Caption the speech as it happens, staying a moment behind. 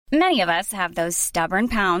Many of us have those stubborn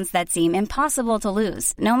pounds that seem impossible to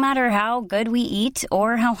lose, no matter how good we eat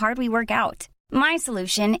or how hard we work out. My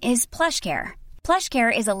solution is PlushCare.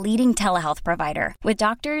 PlushCare is a leading telehealth provider with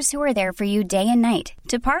doctors who are there for you day and night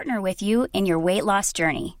to partner with you in your weight loss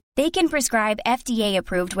journey. They can prescribe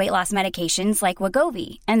FDA-approved weight loss medications like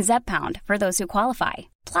Wegovy and Zepbound for those who qualify.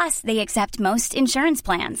 Plus, they accept most insurance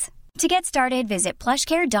plans. To get started, visit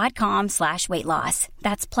plushcare.com/weightloss.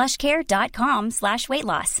 That's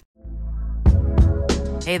plushcare.com/weightloss.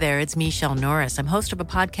 Hey there, it's Michelle Norris. I'm host of a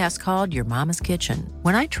podcast called Your Mama's Kitchen.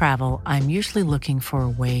 When I travel, I'm usually looking for a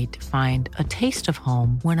way to find a taste of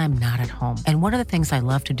home when I'm not at home. And one of the things I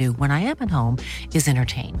love to do when I am at home is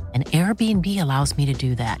entertain. And Airbnb allows me to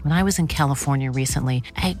do that. When I was in California recently,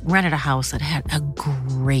 I rented a house that had a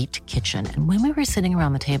great kitchen. And when we were sitting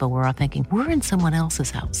around the table, we were all thinking, we're in someone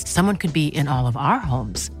else's house. Someone could be in all of our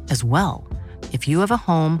homes as well. If you have a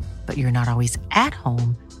home, but you're not always at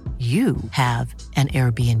home, you have an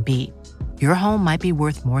Airbnb. Your home might be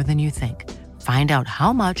worth more than you think. Find out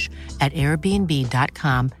how much at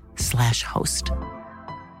airbnb.com/host.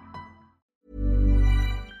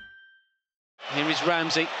 Here is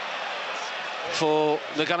Ramsey for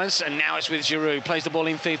the Gunners, and now it's with Giroud. Plays the ball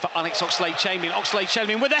in field for Alex Oxlade-Chamberlain.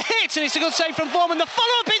 Oxlade-Chamberlain with a hit, and it's a good save from Foreman. The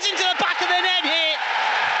follow-up is into the back of the net here.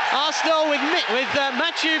 Arsenal with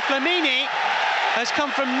Mathieu Flamini has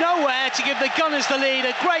come from nowhere to give the Gunners the lead.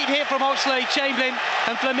 A great hit from Oxlade-Chamberlain,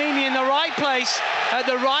 and Flamini in the right place at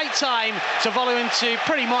the right time to follow into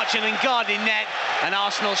pretty much an unguarded net. And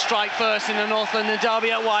Arsenal strike first in the North London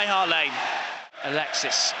derby at White Hart Lane.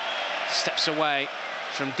 Alexis steps away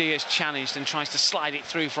from Diaz, challenged, and tries to slide it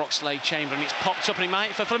through for Oxlade-Chamberlain. It's popped up and it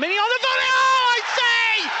might for Flamini on the volley. Oh, I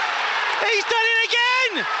say! He's done it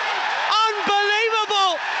again!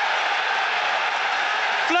 Unbelievable!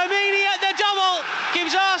 Flamini at the double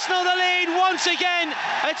gives Arsenal the lead once again.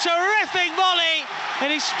 A terrific volley,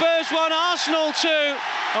 and it Spurs 1, Arsenal 2.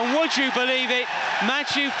 And would you believe it,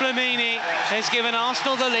 Mathieu Flamini has given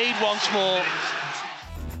Arsenal the lead once more.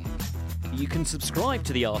 You can subscribe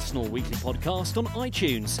to the Arsenal Weekly Podcast on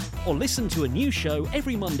iTunes, or listen to a new show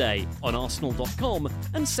every Monday on arsenal.com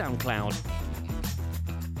and SoundCloud.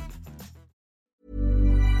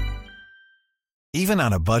 Even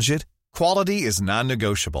on a budget, quality is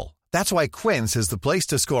non-negotiable. That's why Quince is the place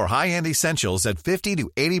to score high-end essentials at 50 to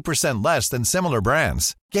 80% less than similar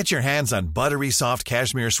brands. Get your hands on buttery soft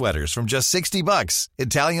cashmere sweaters from just $60,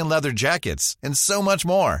 Italian leather jackets, and so much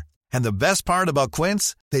more. And the best part about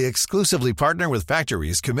Quince, they exclusively partner with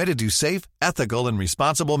factories committed to safe, ethical, and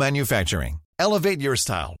responsible manufacturing. Elevate your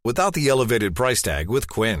style without the elevated price tag with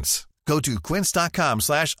Quince. Go to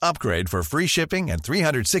quince.com/upgrade for free shipping and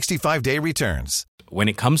 365-day returns. When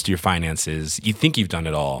it comes to your finances, you think you've done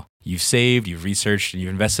it all. You've saved, you've researched, and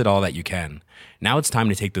you've invested all that you can. Now it's time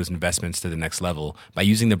to take those investments to the next level by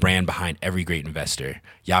using the brand behind every great investor,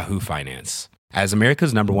 Yahoo Finance. As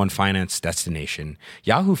America's #1 finance destination,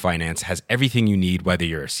 Yahoo Finance has everything you need, whether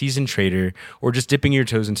you're a seasoned trader or just dipping your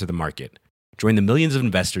toes into the market. Join the millions of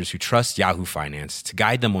investors who trust Yahoo Finance to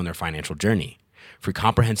guide them on their financial journey. For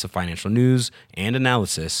comprehensive financial news and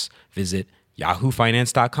analysis, visit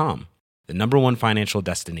yahoofinance.com, the #1 financial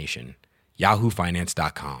destination,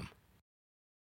 yahoofinance.com.